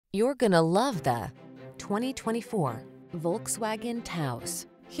You're gonna love the 2024 Volkswagen Taos.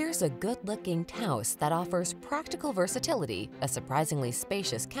 Here's a good-looking Taos that offers practical versatility, a surprisingly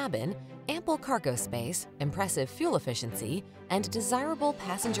spacious cabin, ample cargo space, impressive fuel efficiency, and desirable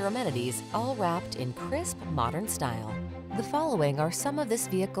passenger amenities, all wrapped in crisp, modern style. The following are some of this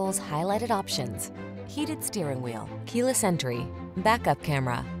vehicle's highlighted options: heated steering wheel, keyless entry, backup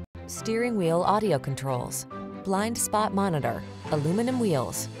camera, steering wheel audio controls, blind spot monitor, aluminum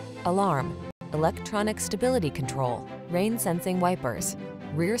wheels, alarm, electronic stability control, rain sensing wipers,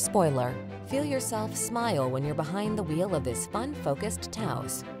 rear spoiler. Feel yourself smile when you're behind the wheel of this fun-focused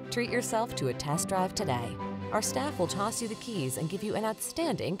Taos. Treat yourself to a test drive today. Our staff will toss you the keys and give you an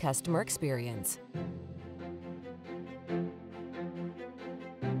outstanding customer experience.